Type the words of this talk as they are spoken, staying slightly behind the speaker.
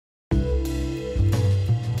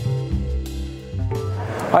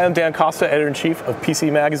Hi, I'm Dan Costa, Editor-in-Chief of PC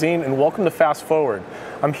Magazine, and welcome to Fast Forward.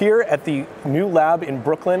 I'm here at the new lab in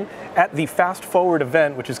Brooklyn at the Fast Forward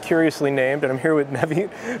event, which is curiously named, and I'm here with Navin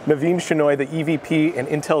Shenoy, the EVP and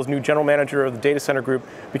Intel's new General Manager of the Data Center Group,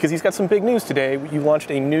 because he's got some big news today. You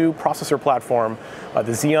launched a new processor platform, the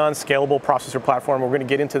Xeon Scalable processor platform. We're going to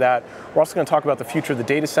get into that. We're also going to talk about the future of the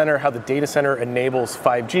data center, how the data center enables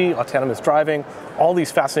 5G, autonomous driving, all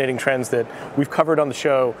these fascinating trends that we've covered on the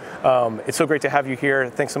show. It's so great to have you here.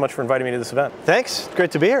 Thanks so much for inviting me to this event. Thanks,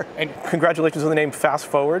 great to be here. And congratulations on the name Fast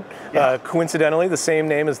Forward. Yeah. Coincidentally, the same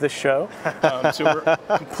name as this show. So we're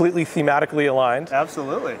completely thematically aligned.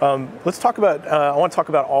 Absolutely. Let's talk about, I want to talk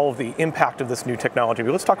about all of the impact of this new technology,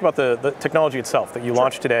 but let's talk about the technology itself that you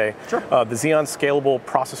launched today. Sure. The Xeon Scalable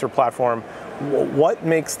processor platform. What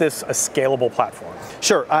makes this a scalable platform?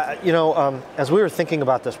 Sure, as we were thinking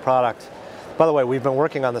about this product, by the way, we've been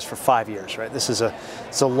working on this for 5 years, right? This is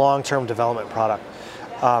it's a long-term development product.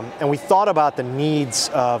 And we thought about the needs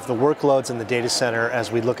of the workloads in the data center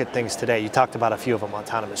as we look at things today. You talked about a few of them,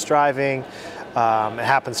 autonomous driving. It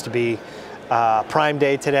happens to be Prime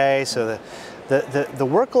Day today, so the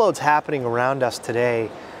workloads happening around us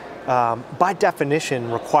today, by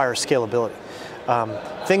definition, require scalability.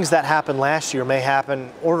 Things that happened last year may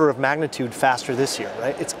happen order of magnitude faster this year,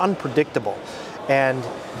 right? It's unpredictable. And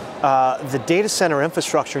the data center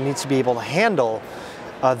infrastructure needs to be able to handle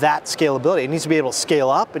that scalability. It needs to be able to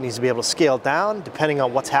scale up, it needs to be able to scale down, depending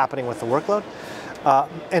on what's happening with the workload.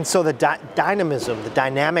 And so the dynamism, the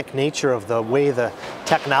dynamic nature of the way the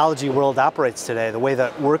technology world operates today, the way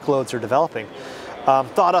that workloads are developing,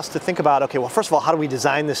 thought us to think about, okay, well, first of all, how do we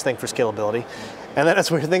design this thing for scalability? And then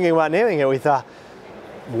as we were thinking about naming it, we thought,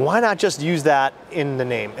 why not just use that in the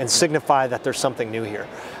name and signify that there's something new here?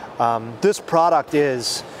 This product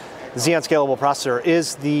is, the Xeon Scalable processor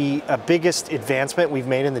is the biggest advancement we've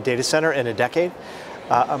made in the data center in a decade.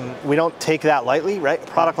 We don't take that lightly, right? A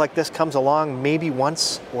product like this comes along maybe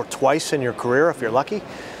once or twice in your career if you're lucky.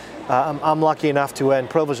 I'm lucky enough to and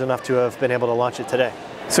privileged enough to have been able to launch it today.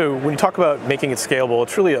 So when you talk about making it scalable,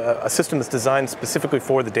 it's really a system that's designed specifically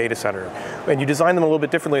for the data center. And you design them a little bit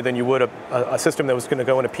differently than you would a system that was going to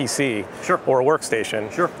go in a PC or a workstation.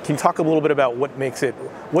 Sure. Can you talk a little bit about what makes it,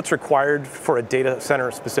 what's required for a data center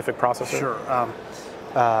specific processor?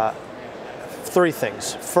 Sure. Three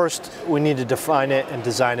things. First, we need to define it and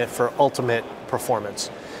design it for ultimate performance.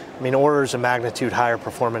 I mean, orders of magnitude higher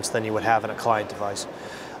performance than you would have in a client device.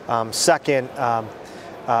 Second,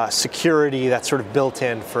 security that's sort of built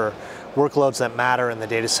in for workloads that matter in the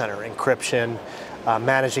data center, encryption,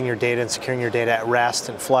 managing your data and securing your data at rest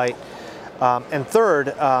and flight. And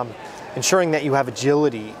third, ensuring that you have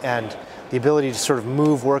agility and the ability to sort of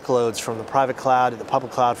move workloads from the private cloud to the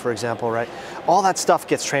public cloud, for example, right? All that stuff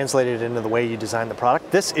gets translated into the way you design the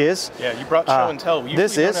product. This is... Yeah, you brought show and tell. You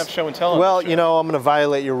don't have show and tell on well, you know, I'm going to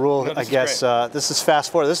violate your rule, I guess. This is Fast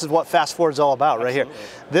Forward. This is what Fast Forward is all about. Absolutely. Right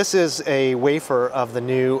here. This is a wafer of the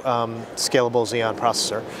new Scalable Xeon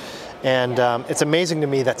processor. And it's amazing to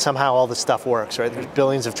me that somehow all this stuff works, right? There's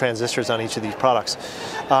billions of transistors on each of these products.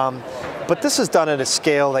 But this is done at a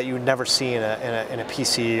scale that you would never see in a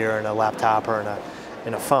PC or in a laptop or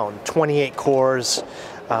in a phone. 28 cores,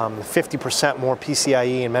 50% more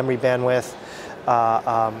PCIe and memory bandwidth,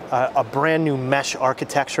 a brand new mesh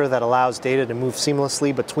architecture that allows data to move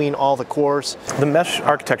seamlessly between all the cores. The mesh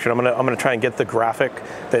architecture, I'm gonna try and get the graphic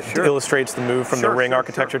that illustrates the move from the ring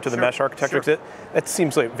architecture to the mesh architecture. It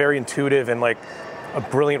seems like very intuitive and like a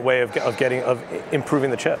brilliant way of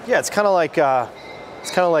improving the chip. Yeah, it's kind of like I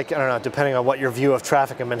don't know, depending on what your view of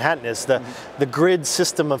traffic in Manhattan is, the grid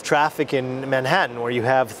system of traffic in Manhattan, where you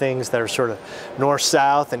have things that are sort of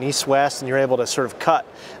north-south and east-west, and you're able to sort of cut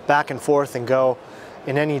back and forth and go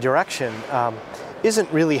in any direction,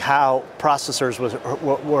 isn't really how processors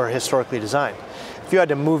were historically designed. If you had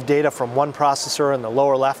to move data from one processor in the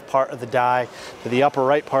lower left part of the die to the upper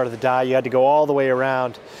right part of the die, you had to go all the way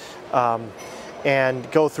around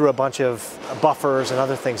and go through a bunch of buffers and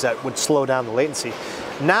other things that would slow down the latency.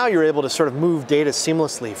 Now you're able to sort of move data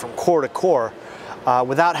seamlessly from core to core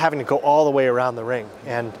without having to go all the way around the ring.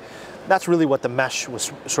 And that's really what the mesh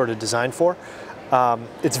was sort of designed for.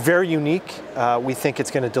 It's very unique. We think it's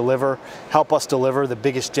going to help us deliver the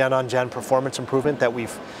biggest gen-on-gen performance improvement that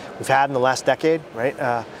we've had in the last decade,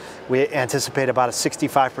 right? We anticipate about a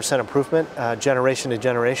 65% improvement generation to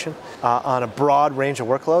generation on a broad range of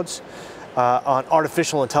workloads. On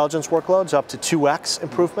artificial intelligence workloads, up to 2x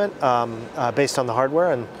improvement based on the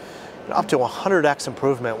hardware, and up to 100x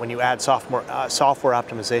improvement when you add software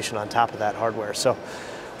optimization on top of that hardware. So,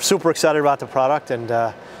 super excited about the product, and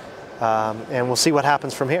And we'll see what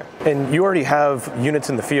happens from here. And you already have units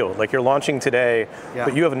in the field, like you're launching today,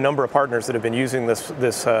 but you have a number of partners that have been using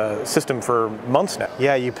this system for months now.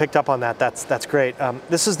 Yeah, you picked up on that. That's great.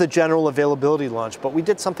 This is the general availability launch, but we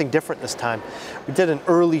did something different this time. We did an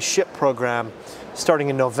early ship program starting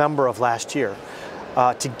in November of last year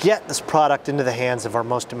to get this product into the hands of our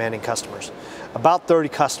most demanding customers. About 30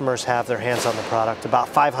 customers have their hands on the product. About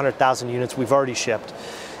 500,000 units we've already shipped.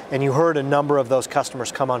 And you heard a number of those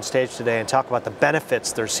customers come on stage today and talk about the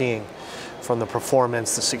benefits they're seeing from the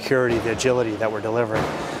performance, the security, the agility that we're delivering.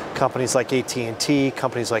 Companies like AT&T,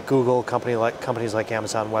 companies like Google, companies like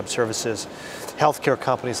Amazon Web Services, healthcare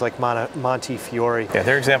companies like Montefiore. Yeah,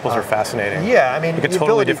 their examples are fascinating. Yeah, I mean, like a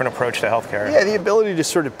totally different approach to healthcare. Yeah, the ability to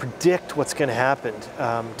sort of predict what's going to happen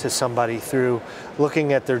to somebody through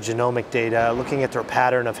looking at their genomic data, looking at their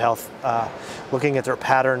pattern of health, looking at their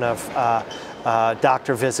pattern of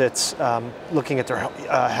doctor visits, looking at their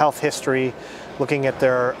health history, looking at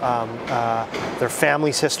their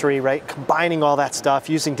family's history, right? Combining all that stuff,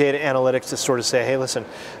 using data analytics to sort of say, hey, listen,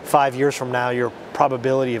 5 years from now, your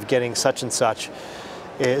probability of getting such and such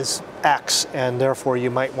is X, and therefore you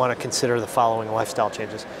might want to consider the following lifestyle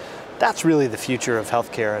changes. That's really the future of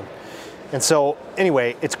healthcare. And so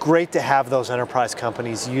anyway, it's great to have those enterprise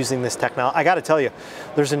companies using this technology. I got to tell you,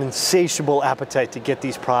 there's an insatiable appetite to get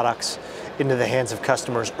these products into the hands of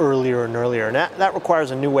customers earlier and earlier. And that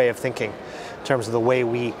requires a new way of thinking in terms of the way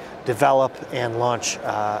we develop and launch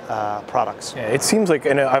products. Yeah, it seems like,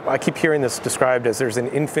 and I keep hearing this described as there's an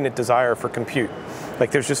infinite desire for compute.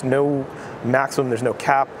 Like there's just no maximum, there's no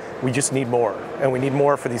cap, we just need more. And we need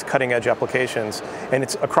more for these cutting edge applications. And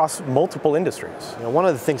it's across multiple industries. You know, one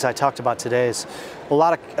of the things I talked about today is a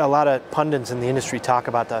lot of pundits in the industry talk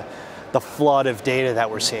about the flood of data that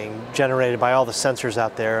we're seeing generated by all the sensors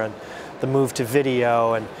out there, and the move to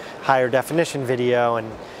video and higher definition video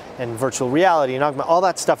and virtual reality and augmented, all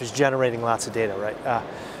that stuff is generating lots of data, right?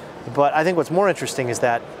 But I think what's more interesting is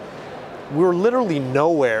that we're literally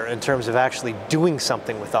nowhere in terms of actually doing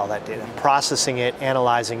something with all that data, processing it,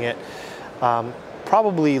 analyzing it.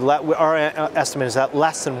 Probably our estimate is that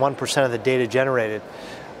less than 1% of the data generated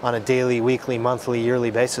on a daily, weekly, monthly,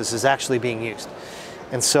 yearly basis is actually being used.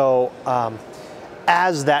 And so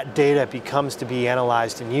as that data becomes to be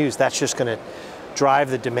analyzed and used, that's just going to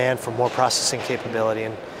drive the demand for more processing capability.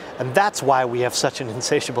 And that's why we have such an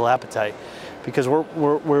insatiable appetite, because we're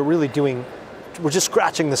really we're just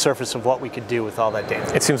scratching the surface of what we could do with all that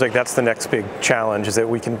data. It seems like that's the next big challenge, is that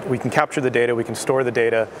we can capture the data, we can store the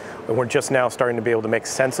data, and we're just now starting to be able to make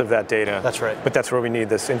sense of that data. That's right. But that's where we need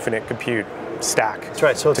this infinite compute stack. That's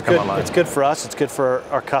right. So it's good. Online. It's good for us. It's good for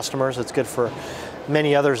our customers. It's good for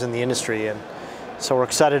many others in the industry, and so we're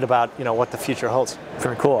excited about what the future holds.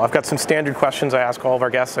 Very cool. I've got some standard questions I ask all of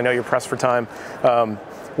our guests. I know you're pressed for time.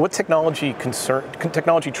 What technology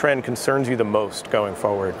trend concerns you the most going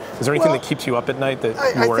forward? Is there anything that keeps you up at night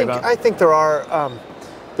that you worry about? I think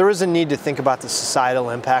there is a need to think about the societal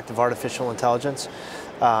impact of artificial intelligence,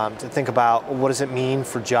 to think about what does it mean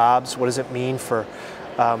for jobs, what does it mean for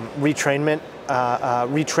retraining,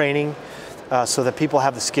 so that people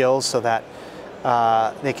have the skills so that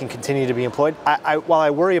they can continue to be employed. While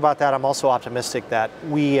I worry about that, I'm also optimistic that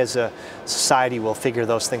we as a society will figure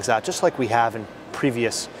those things out, just like we have in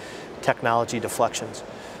previous technology deflections.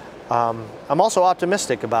 I'm also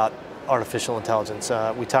optimistic about artificial intelligence.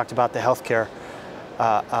 We talked about the healthcare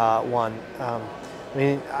one.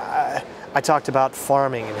 I talked about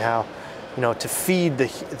farming and how, to feed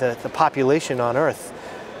the population on Earth,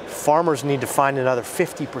 farmers need to find another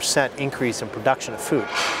 50% increase in production of food.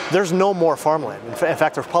 There's no more farmland. In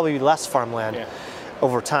fact, there's probably less farmland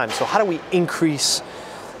over time. So how do we increase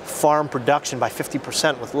farm production by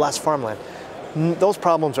 50% with less farmland? Those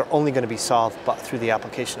problems are only going to be solved through the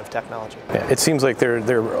application of technology. Yeah, it seems like there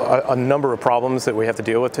are a number of problems that we have to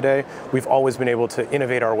deal with today. We've always been able to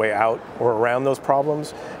innovate our way out or around those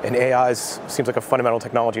problems, and AI seems like a fundamental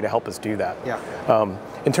technology to help us do that. Yeah.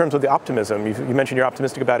 In terms of the optimism, you mentioned you're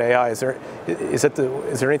optimistic about AI. Is there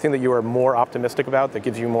anything that you are more optimistic about that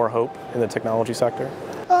gives you more hope in the technology sector?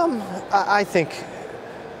 I think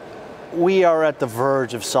we are at the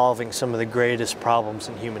verge of solving some of the greatest problems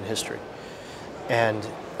in human history. And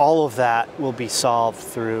all of that will be solved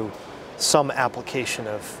through some application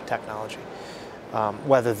of technology,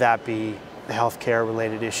 whether that be the healthcare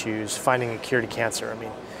related issues, finding a cure to cancer. I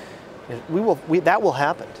mean, that will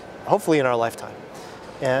happen, hopefully in our lifetime.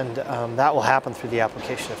 And that will happen through the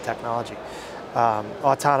application of technology.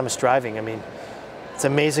 Autonomous driving, I mean, it's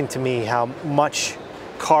amazing to me how much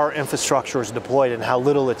car infrastructure is deployed and how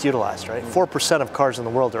little it's utilized, right? 4% of cars in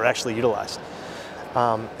the world are actually utilized.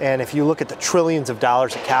 And if you look at the trillions of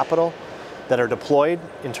dollars of capital that are deployed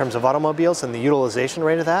in terms of automobiles and the utilization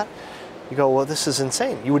rate of that, you go, well, this is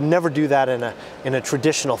insane. You would never do that in a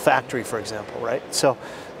traditional factory, for example, right? So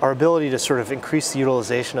our ability to sort of increase the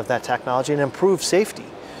utilization of that technology and improve safety,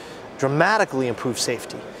 dramatically improve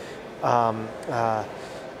safety,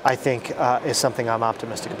 I think is something I'm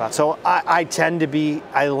optimistic about. So I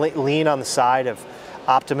lean on the side of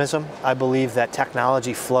optimism. I believe that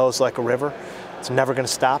technology flows like a river. It's never going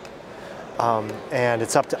to stop. And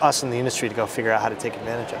it's up to us in the industry to go figure out how to take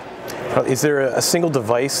advantage of it. Is there a single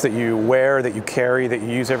device that you wear, that you carry, that you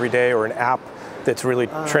use every day, or an app that's really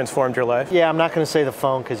transformed your life? Yeah, I'm not going to say the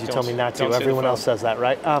phone because you told me not to. Everyone else says that,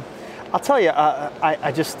 right? I'll tell you,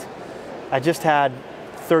 I just had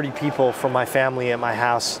 30 people from my family at my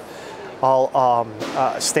house, all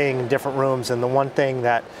staying in different rooms, and the one thing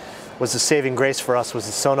that was a saving grace for us was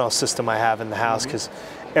the Sonos system I have in the house, because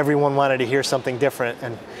everyone wanted to hear something different,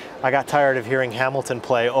 and I got tired of hearing Hamilton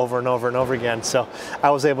play over and over and over again. So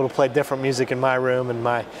I was able to play different music in my room, and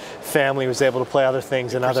my family was able to play other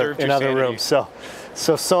things in other rooms. So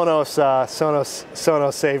Sonos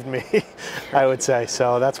saved me, I would say.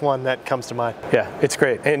 So that's one that comes to mind. Yeah, it's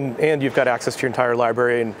great, and you've got access to your entire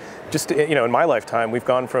library, and just in my lifetime, we've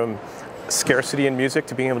gone from scarcity in music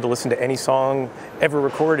to being able to listen to any song ever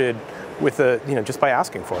recorded with just by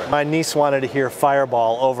asking for it. My niece wanted to hear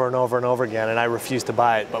Fireball over and over and over again, and I refused to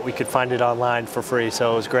buy it, but we could find it online for free,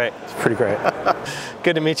 so it was great. It's pretty great.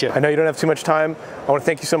 Good to meet you. I know you don't have too much time. I want to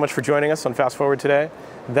thank you so much for joining us on Fast Forward today.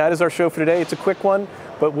 That is our show for today. It's a quick one,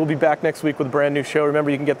 but we'll be back next week with a brand new show.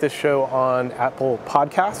 Remember, you can get this show on Apple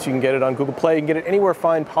Podcasts. You can get it on Google Play. You can get it anywhere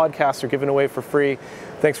fine podcasts are given away for free.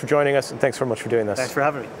 Thanks for joining us, and thanks so much for doing this. Thanks for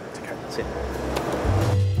having me. Take care. See you.